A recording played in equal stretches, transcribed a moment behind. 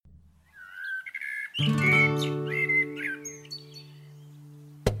Hello,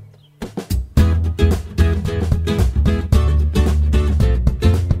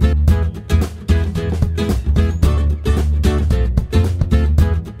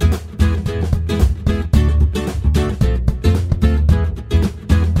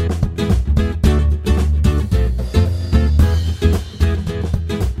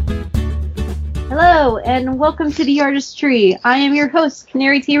 and welcome to the Artistry. I am your host,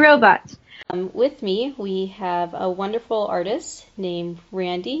 Canary T Robot. With me, we have a wonderful artist named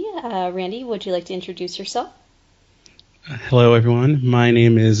Randy. Randy, would you like to introduce yourself? Hello, everyone. My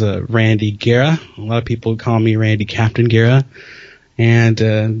name is Randy Guerra. A lot of people call me Randy Captain Guerra, and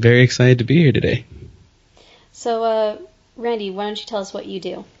very excited to be here today. So, Randy, why don't you tell us what you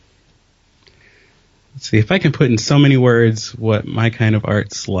do? Let's see if I can put in so many words what my kind of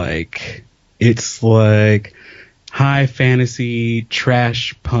art's like. It's like high fantasy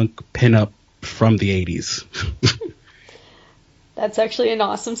trash punk pinup from the 80s. That's actually an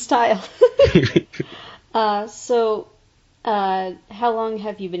awesome style. So, how long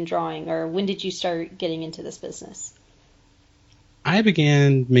have you been drawing, or when did you start getting into this business? I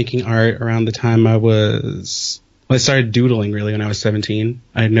began making art around the time I started doodling really when I was 17.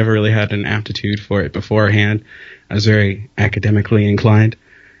 I had never really had an aptitude for it beforehand. I was very academically inclined.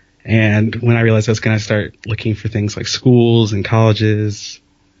 And when I realized I was going to start looking for things like schools and colleges,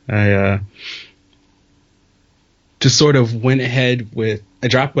 I just sort of went ahead I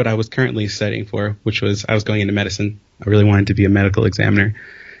dropped what I was currently studying for, which was I was going into medicine. I really wanted to be a medical examiner.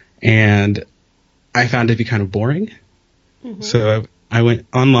 And I found it to be kind of boring. Mm-hmm. So I went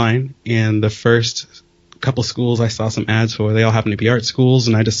online, and the first couple schools I saw some ads for, they all happened to be art schools,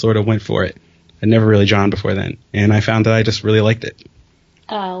 and I just sort of went for it. I'd never really drawn before then. And I found that I just really liked it.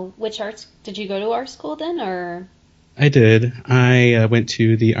 Which arts did you go to art school then, or? I did. I went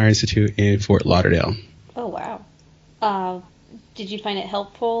to the Art Institute in Fort Lauderdale. Oh wow! Did you find it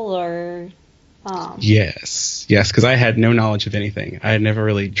helpful, or? Yes, because I had no knowledge of anything. I had never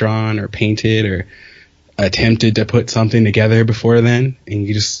really drawn or painted or attempted to put something together before then. And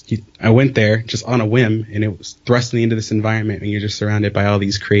I went there just on a whim, and it was thrust me into this environment, and you're just surrounded by all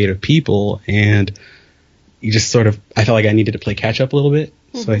these creative people, and you just sort of, I felt like I needed to play catch up a little bit.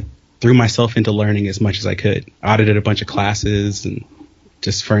 Mm-hmm. So I threw myself into learning as much as I could. Audited a bunch of classes and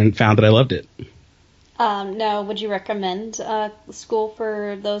just found that I loved it. Now, would you recommend school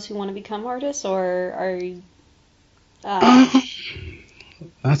for those who want to become artists, or are you...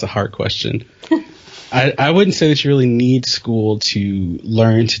 That's a hard question. I wouldn't say that you really need school to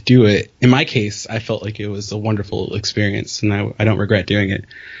learn to do it. In my case, I felt like it was a wonderful experience, and I don't regret doing it.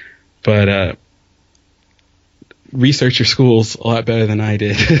 But research your schools a lot better than I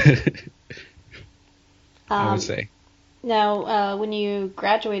did. I would say. Now, when you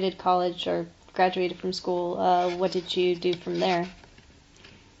graduated college or graduated from school, what did you do from there?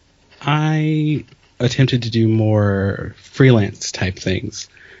 I attempted to do more freelance type things.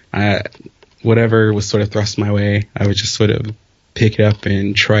 Whatever was sort of thrust my way, I would just sort of pick it up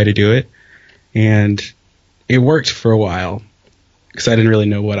and try to do it. And it worked for a while because I didn't really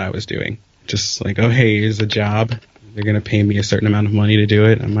know what I was doing. Just like, oh, hey, here's a job. They're going to pay me a certain amount of money to do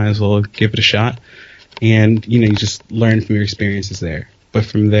it. I might as well give it a shot. And, you just learn from your experiences there. But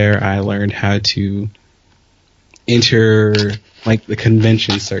from there, I learned how to enter, like, the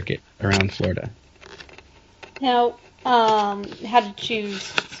convention circuit around Florida. Now, how did you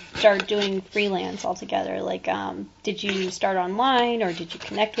start doing freelance altogether? Like, did you start online, or did you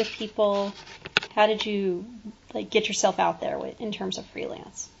connect with people? How did you, get yourself out there in terms of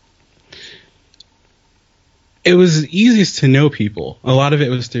freelance? It was easiest to know people. A lot of it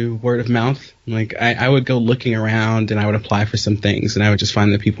was through word of mouth. Like, I would go looking around, and I would apply for some things, and I would just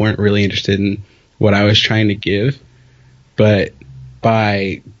find that people weren't really interested in what I was trying to give. But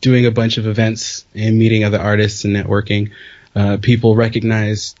by doing a bunch of events and meeting other artists and networking, people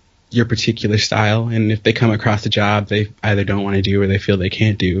recognize your particular style, and if they come across a job they either don't want to do or they feel they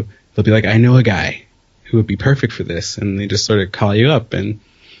can't do, they'll be like, I know a guy who would be perfect for this, and they just sort of call you up and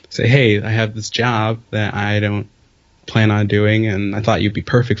say, hey, I have this job that I don't plan on doing, and I thought you'd be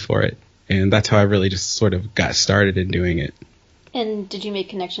perfect for it. And that's how I really just sort of got started in doing it. And did you make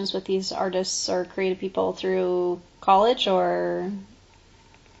connections with these artists or creative people through college, or?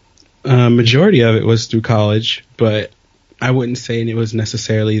 Majority of it was through college, but I wouldn't say it was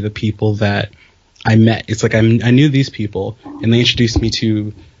necessarily the people that I met. It's like I knew these people, and they introduced me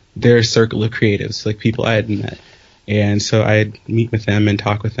to their circle of creatives, like people I had met. And so I'd meet with them and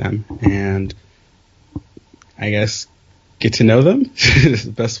talk with them, and I guess get to know them is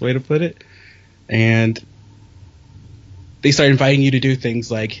the best way to put it. And they start inviting you to do things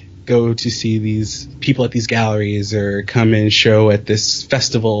like go to see these people at these galleries, or come and show at this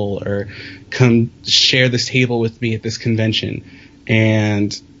festival, or come share this table with me at this convention.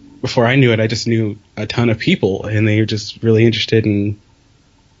 And before I knew it, I just knew a ton of people, and they were just really interested in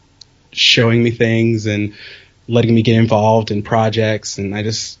showing me things and letting me get involved in projects, and I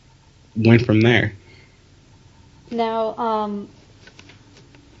just went from there. Now,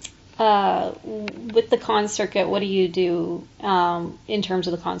 with the con circuit, what do you do in terms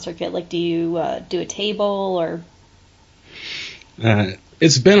of the con circuit? Like, do you do a table, or?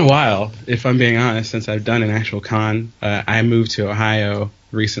 It's been a while, if I'm being honest, since I've done an actual con. I moved to Ohio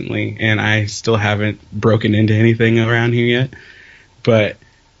recently, and I still haven't broken into anything around here yet. But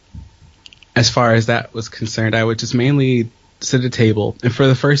as far as that was concerned, I would just mainly sit at a table. And for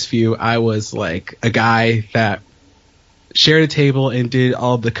the first few, I was like a guy that shared a table and did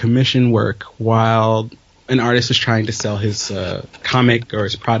all the commission work while an artist was trying to sell his comic or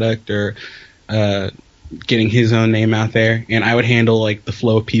his product, or getting his own name out there. And I would handle like the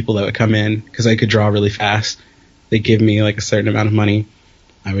flow of people that would come in, because I could draw really fast. They'd give me like a certain amount of money.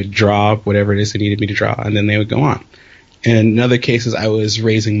 I would draw whatever it is they needed me to draw, and then they would go on. And in other cases, I was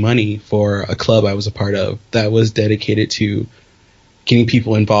raising money for a club I was a part of that was dedicated to getting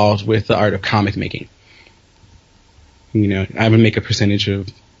people involved with the art of comic making. You know, I would make a percentage of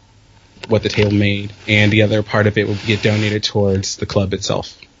what the table made, and the other part of it would get donated towards the club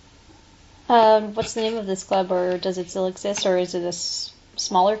itself. What's the name of this club, or does it still exist, or is it a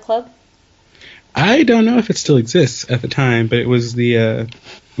smaller club? I don't know if it still exists at the time, but it was the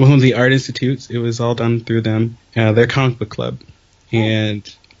one of the art institutes. It was all done through them, their comic book club, and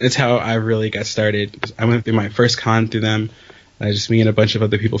that's how I really got started. I went through my first con through them, just me and a bunch of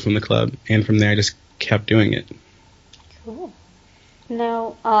other people from the club, and from there I just kept doing it. Cool.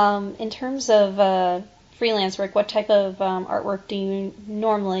 Now, in terms of freelance work, what type of artwork do you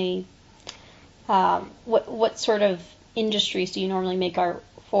normally? What sort of industries do you normally make art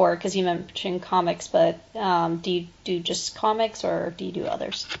for? Because you mentioned comics, but do you do just comics, or do you do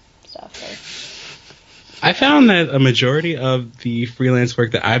other stuff? I found that a majority of the freelance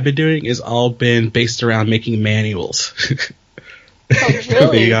work that I've been doing has all been based around making manuals. Oh,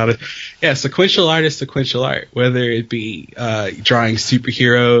 really? Yeah, sequential art is sequential art, whether it be drawing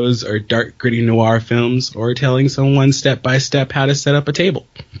superheroes or dark, gritty noir films, or telling someone step by step how to set up a table.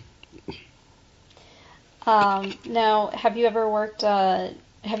 Now, have you ever worked?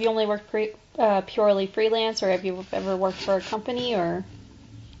 Have you only worked purely freelance, or have you ever worked for a company, or?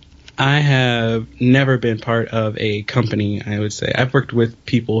 I have never been part of a company, I would say. I've worked with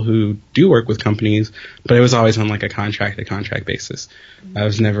people who do work with companies, but it was always on like a contract-to-contract basis. Mm-hmm. I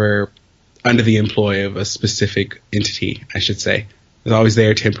was never under the employ of a specific entity, I should say. I was always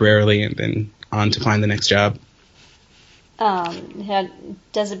there temporarily and then on to find the next job.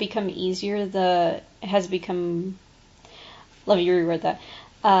 Does it become easier? Let me reword that.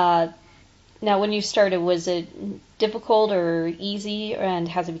 Now, when you started, was it difficult or easy, and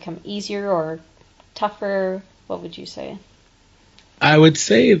has it become easier or tougher? What would you say? I would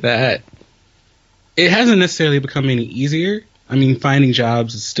say that it hasn't necessarily become any easier. I mean, finding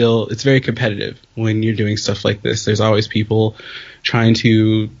jobs is it's very competitive when you're doing stuff like this. There's always people trying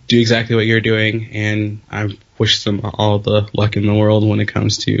to do exactly what you're doing, and I wish them all the luck in the world when it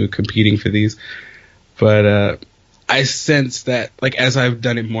comes to competing for these. But I sense that, like, as I've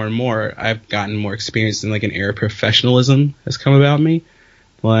done it more and more, I've gotten more experience, and like an air of professionalism has come about me.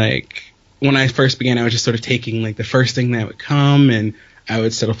 Like, when I first began, I was just sort of taking like the first thing that would come, and I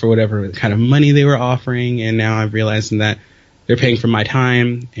would settle for whatever kind of money they were offering. And now I'm realizing that they're paying for my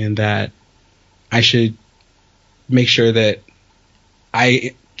time, and that I should make sure that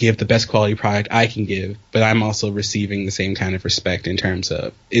I give the best quality product I can give, but I'm also receiving the same kind of respect in terms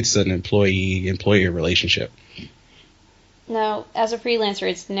of it's an employee-employer relationship. Now, as a freelancer,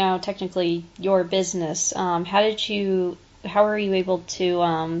 it's now technically your business. How are you able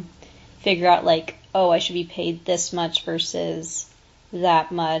to figure out, like, oh, I should be paid this much versus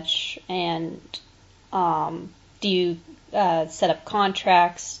that much? And do you set up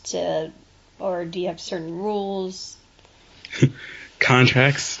contracts or do you have certain rules?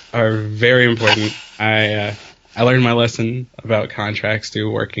 Contracts are very important. I learned my lesson about contracts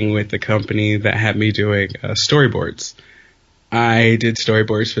through working with the company that had me doing storyboards. I did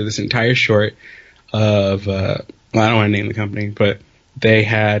storyboards for this entire short of, I don't want to name the company, but they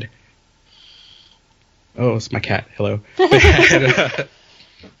had, oh, it's my cat, hello. They had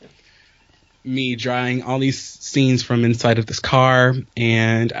me drawing all these scenes from inside of this car,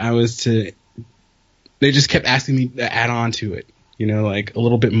 and they just kept asking me to add on to it, like a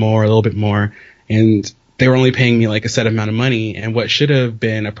little bit more, and they were only paying me like a set amount of money, and what should have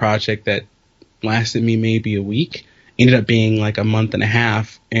been a project that lasted me maybe a week ended up being like a month and a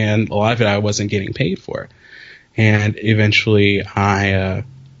half, and a lot of it I wasn't getting paid for. And eventually I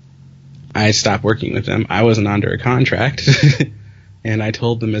stopped working with them. I wasn't under a contract and I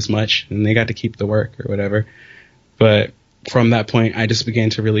told them as much, and they got to keep the work or whatever. But from that point, I just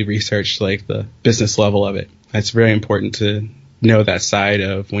began to really research like the business level of it. It's very important to know that side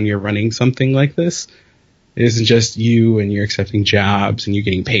of when you're running something like this. It isn't just you and you're accepting jobs and you're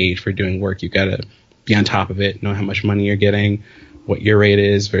getting paid for doing work. You've got to be on top of it, know how much money you're getting, what your rate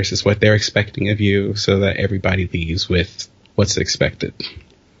is versus what they're expecting of you, so that everybody leaves with what's expected.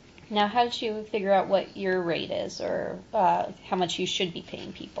 Now, how did you figure out what your rate is, or how much you should be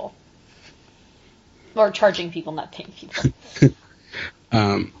paying people? Or charging people, not paying people.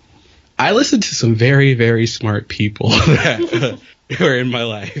 I listened to some very, very smart people that were in my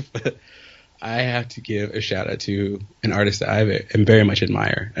life. I have to give a shout out to an artist that I very much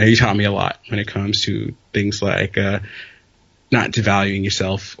admire. And he taught me a lot when it comes to things like not devaluing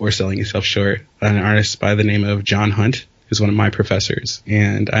yourself or selling yourself short. An artist by the name of John Hunt is one of my professors.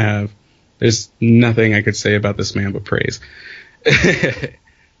 And there's nothing I could say about this man but praise.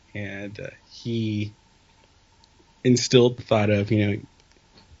 And he instilled the thought of,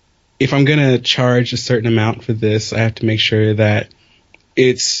 if I'm going to charge a certain amount for this, I have to make sure that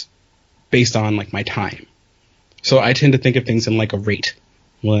it's based on like my time. So I tend to think of things in like a rate.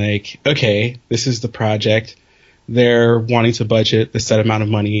 Like, okay, this is the project. They're wanting to budget the set amount of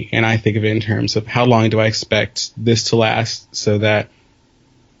money, and I think of it in terms of how long do I expect this to last, so that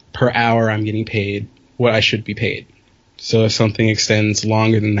per hour I'm getting paid what I should be paid. So if something extends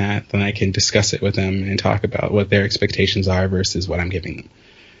longer than that, then I can discuss it with them and talk about what their expectations are versus what I'm giving them.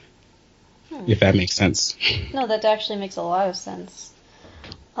 If that makes sense. No, that actually makes a lot of sense.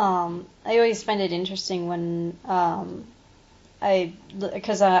 I always find it interesting when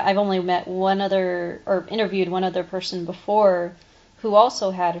because I've only met interviewed one other person before who also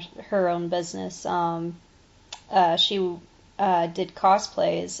had her own business. She did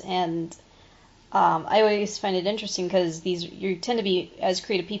cosplays, and I always find it interesting because you tend to be, as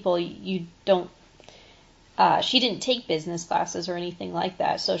creative people, you don't. She didn't take business classes or anything like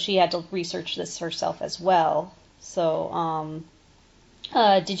that, so she had to research this herself as well. So,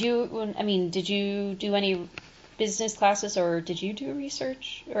 did you do any business classes, or did you do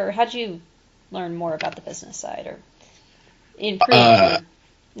research, or how did you learn more about the business side, or improve your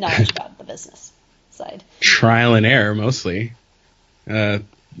knowledge about the business side? Trial and error, mostly.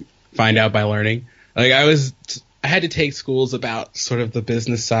 Find out by learning. Like I had to take schools about sort of the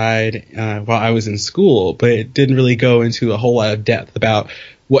business side while I was in school, but it didn't really go into a whole lot of depth about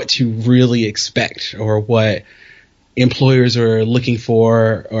what to really expect or what employers are looking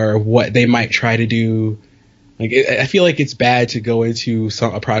for or what they might try to do. Like, I feel like it's bad to go into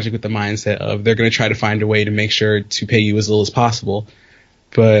a project with the mindset of they're going to try to find a way to make sure to pay you as little as possible.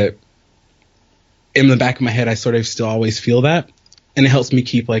 But in the back of my head, I sort of still always feel that, and it helps me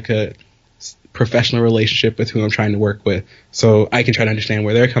keep like a professional relationship with who I'm trying to work with, so I can try to understand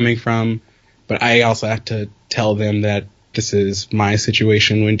where they're coming from, but I also have to tell them that this is my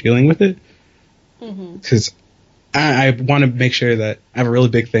situation when dealing with it, because I want to make sure that I have a really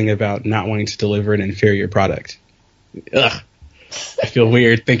big thing about not wanting to deliver an inferior product. Ugh. I feel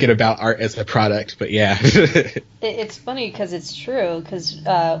weird thinking about art as a product, but yeah. It's funny because it's true, because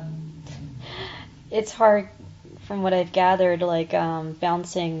it's hard, from what I've gathered, like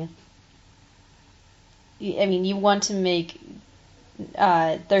bouncing. I mean, you want to make,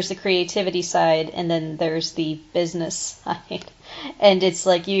 there's the creativity side, and then there's the business side. And it's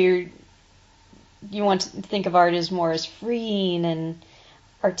like you want to think of art as more as freeing and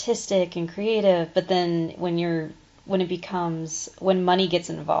artistic and creative, but then when money gets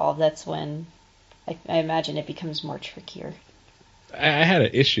involved, that's when I imagine it becomes more trickier. I had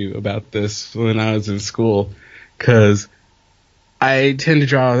an issue about this when I was in school, because I tend to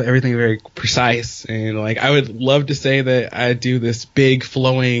draw everything very precise, and like I would love to say that I do this big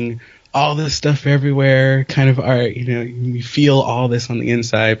flowing, all this stuff everywhere kind of art, you feel all this on the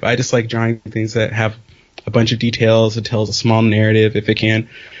inside, but I just like drawing things that have a bunch of details. It tells a small narrative if it can.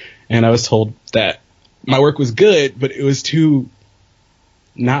 And I was told that my work was good, but it was too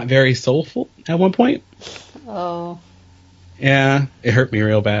not very soulful at one point. Oh. Yeah, it hurt me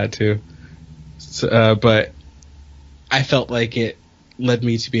real bad too. So, but I felt like it led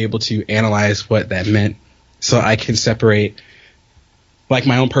me to be able to analyze what that meant, so I can separate like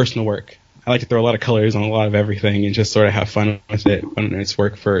my own personal work. I like to throw a lot of colors on a lot of everything and just sort of have fun with it when it's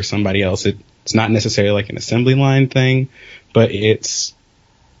work for somebody else. It's not necessarily like an assembly line thing, but it's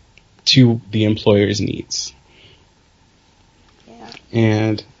to the employer's needs. Yeah.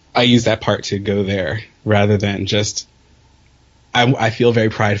 And I use that part to go there rather than just, I feel very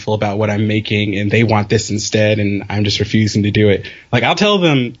prideful about what I'm making and they want this instead and I'm just refusing to do it. Like, I'll tell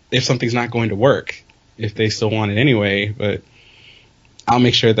them if something's not going to work, if they still want it anyway, but I'll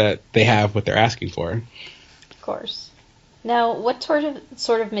make sure that they have what they're asking for. Of course. Now, what sort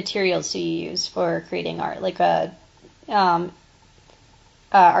of materials do you use for creating art? Like,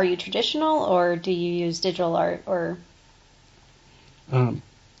 are you traditional or do you use digital art or? I'm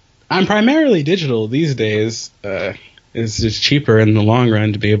primarily digital these days. It's just cheaper in the long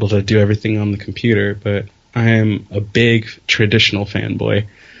run to be able to do everything on the computer, but I am a big traditional fanboy.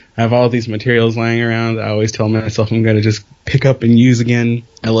 I have all these materials lying around that I always tell myself I'm going to just pick up and use again.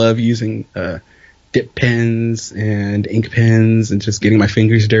 I love using dip pens and ink pens and just getting my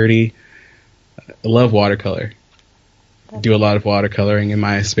fingers dirty. I love watercolor. I do a lot of watercoloring in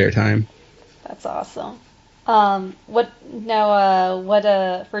my spare time. That's awesome. For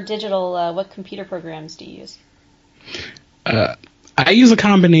digital, what computer programs do you use? I use a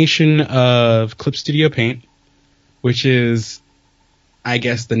combination of Clip Studio Paint, which is, I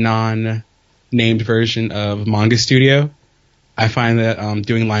guess, the non-named version of Manga Studio. I find that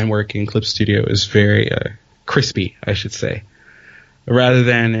doing line work in Clip Studio is very crispy, I should say, rather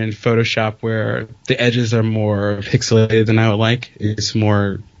than in Photoshop where the edges are more pixelated than I would like. It's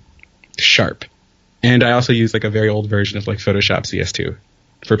more sharp. And I also use like a very old version of like Photoshop CS2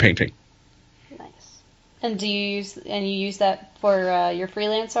 for painting. Nice. And do you use that for your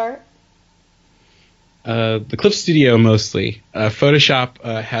freelance art? The Clip Studio mostly. Photoshop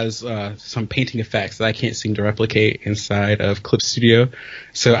has some painting effects that I can't seem to replicate inside of Clip Studio,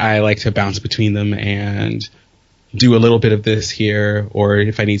 so I like to bounce between them and do a little bit of this here, or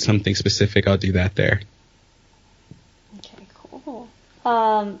if I need something specific, I'll do that there. Okay, cool.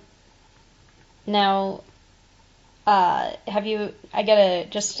 Now,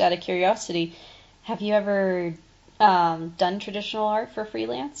 just out of curiosity, have you ever done traditional art for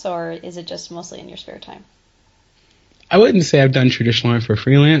freelance, or is it just mostly in your spare time? I wouldn't say I've done traditional art for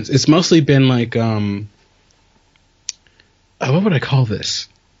freelance. It's mostly been like, what would I call this?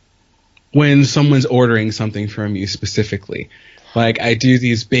 When someone's ordering something from you specifically. Like, I do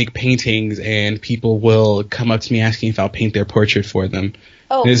these big paintings and people will come up to me asking if I'll paint their portrait for them.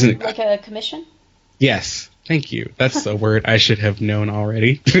 Oh, like a commission? Yes. Thank you. That's a word I should have known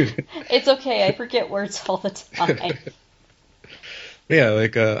already. It's okay. I forget words all the time. Yeah,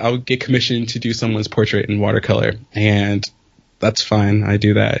 like I'll get commissioned to do someone's portrait in watercolor, and that's fine. I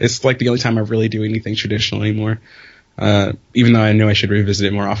do that. It's like the only time I really do anything traditional anymore, even though I know I should revisit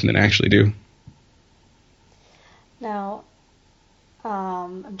it more often than I actually do. Now,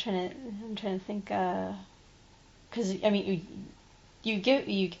 I'm trying to think, because I mean, you've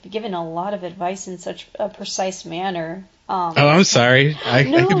given a lot of advice in such a precise manner. I'm sorry. I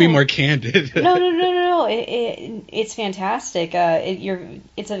could be more candid. No. It's fantastic.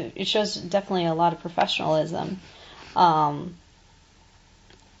 It shows definitely a lot of professionalism. So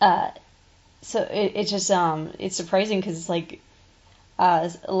it's just it's surprising because it's like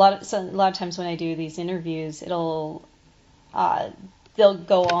a lot of times when I do these interviews, they'll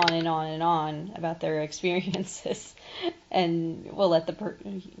go on and on and on about their experiences, and we'll let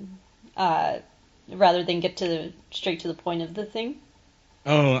rather than get straight to the point of the thing.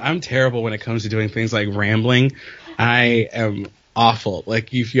 Oh, I'm terrible when it comes to doing things like rambling. I am awful.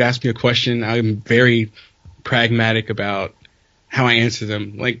 Like, if you ask me a question, I'm very pragmatic about how I answer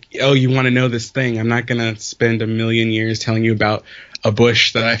them. Like, oh, you want to know this thing? I'm not going to spend a million years telling you about a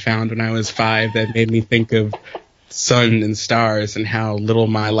bush that I found when I was 5 that made me think of sun and stars and how little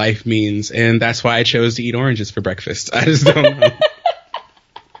my life means. And that's why I chose to eat oranges for breakfast. I just don't know.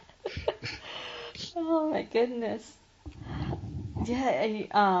 Oh, my goodness. Yeah,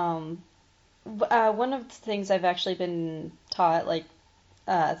 one of the things I've actually been taught, like,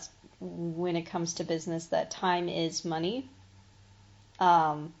 when it comes to business, that time is money.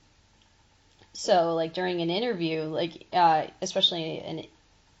 So, like, during an interview, like, especially an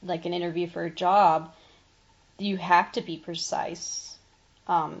interview for a job, you have to be precise,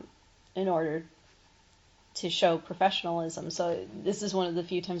 in order to show professionalism. So this is one of the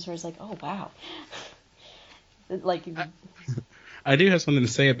few times where it's like, oh, wow. Like, I do have something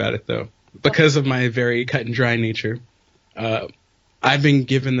to say about it, though. Because of my very cut and dry nature, I've been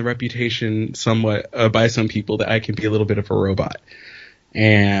given the reputation somewhat by some people that I can be a little bit of a robot.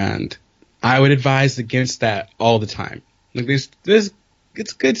 And I would advise against that all the time. Like, it's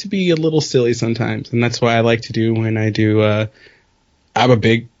good to be a little silly sometimes, and that's what I like to do when I do. I'm a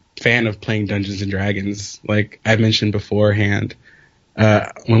big fan of playing Dungeons and Dragons. Like I mentioned beforehand,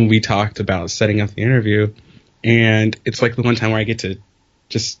 when we talked about setting up the interview. And it's like the one time where I get to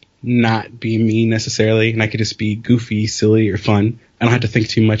just not be me necessarily, and I could just be goofy, silly, or fun. I don't have to think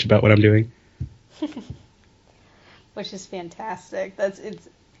too much about what I'm doing. Which is fantastic. It's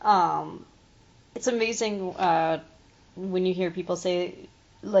amazing when you hear people say,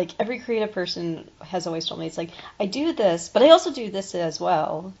 like, every creative person has always told me, it's like, I do this, but I also do this as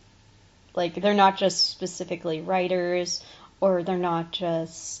well. Like, they're not just specifically writers, or they're not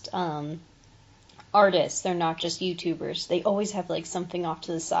just artists, they're not just YouTubers. They always have, like, something off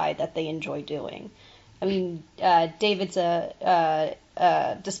to the side that they enjoy doing. I mean, David's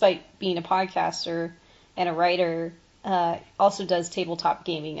despite being a podcaster and a writer, also does tabletop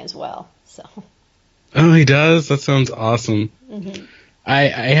gaming as well. So. Oh, he does? That sounds awesome. Mm-hmm. I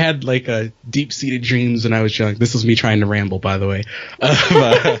had like a deep-seated dreams when I was young. This was me trying to ramble, by the way,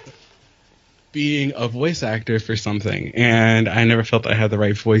 of being a voice actor for something, and I never felt I had the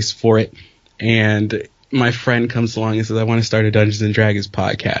right voice for it. And my friend comes along and says, I want to start a Dungeons and Dragons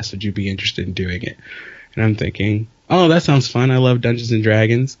podcast. Would you be interested in doing it? And I'm thinking, oh, that sounds fun. I love Dungeons and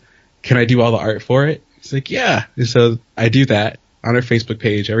Dragons. Can I do all the art for it? He's like, yeah. And so I do that on our Facebook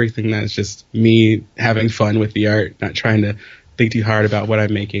page. Everything that's just me having fun with the art, not trying to think too hard about what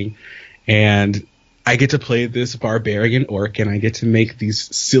I'm making. And I get to play this barbarian orc, and I get to make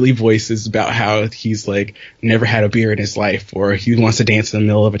these silly voices about how he's like never had a beer in his life, or he wants to dance in the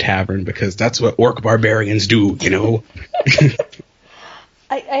middle of a tavern because that's what orc barbarians do, you know.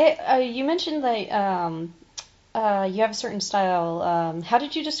 You mentioned that you have a certain style. How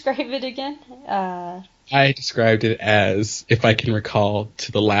did you describe it again? I described it as, if I can recall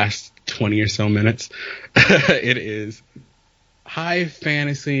to the last 20 or so minutes, it is high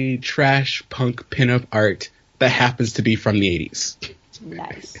fantasy trash punk pinup art that happens to be from the 80s.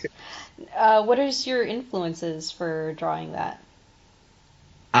 Nice. What is your influences for drawing that?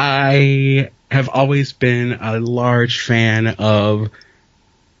 I have always been a large fan of,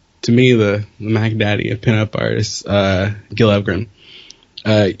 to me, the Mac Daddy of pinup artists, Gil Evgren.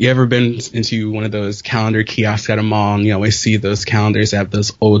 You ever been into one of those calendar kiosks at a mall, and you always see those calendars that have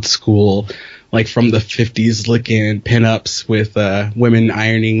those old school, like from the 50s looking pinups with women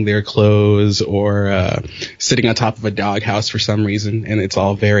ironing their clothes or sitting on top of a doghouse for some reason, and it's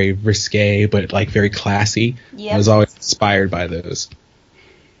all very risque but like very classy. Yep. I was always inspired by those.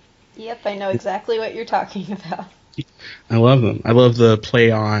 Yep, I know exactly what you're talking about. I love them. I love the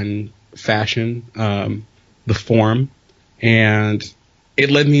play on fashion, the form, and it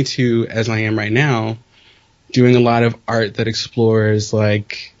led me to, as I am right now, doing a lot of art that explores,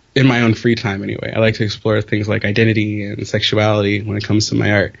 like, in my own free time anyway. I like to explore things like identity and sexuality when it comes to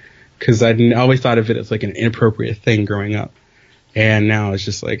my art, because I always thought of it as like an inappropriate thing growing up. And now it's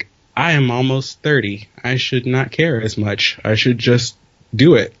just like, I am almost 30. I should not care as much. I should just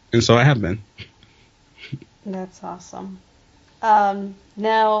do it. And so I have been. That's awesome.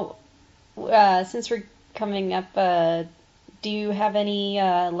 Now, since we're coming up, do you have any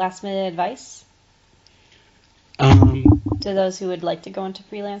last-minute advice to those who would like to go into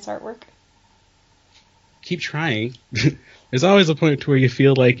freelance artwork? Keep trying. There's always a point to where you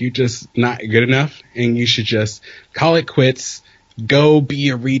feel like you're just not good enough, and you should just call it quits, go be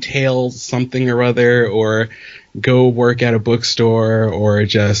a retail something or other, or go work at a bookstore, or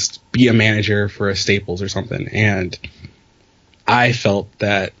just be a manager for a Staples or something. And I felt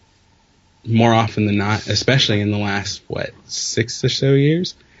that more often than not, especially in the last, 6 or so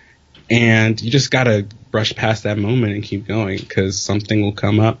years. And you just got to brush past that moment and keep going, because something will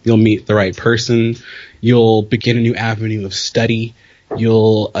come up. You'll meet the right person. You'll begin a new avenue of study.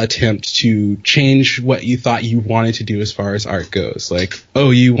 You'll attempt to change what you thought you wanted to do as far as art goes. Like,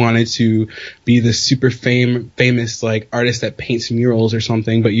 oh, you wanted to be this super famous like artist that paints murals or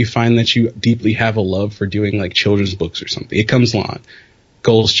something, but you find that you deeply have a love for doing like children's books or something. It comes along.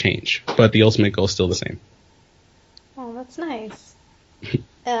 Goals change, but the ultimate goal is still the same. Oh, that's nice.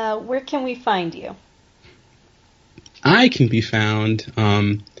 Where can we find you? I can be found,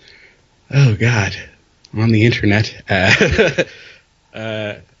 on the internet.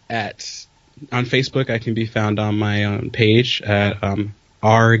 On Facebook, I can be found on my own page at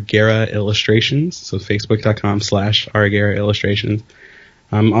R Guerra Illustrations, so facebook.com/R Guerra Illustrations.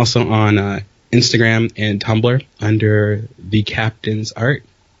 I'm also on Instagram and Tumblr under The Captain's Art,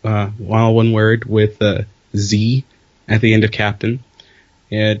 all one word with a Z at the end of Captain.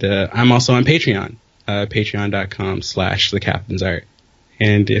 And I'm also on Patreon, patreon.com/The Captain's Art.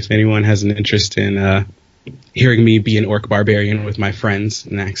 And if anyone has an interest in hearing me be an orc barbarian with my friends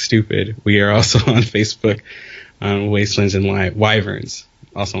and act stupid, we are also on Facebook on Wastelands and Wyverns,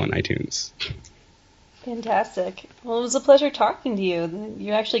 also on iTunes. Fantastic. Well, it was a pleasure talking to you.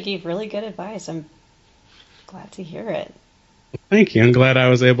 You actually gave really good advice. I'm glad to hear it. Thank you. I'm glad I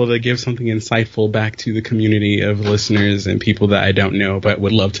was able to give something insightful back to the community of listeners and people that I don't know but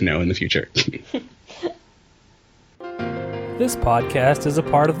would love to know in the future. This podcast is a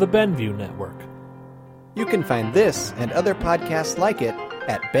part of the Benview Network. You can find this and other podcasts like it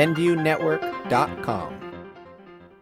at BenviewNetwork.com.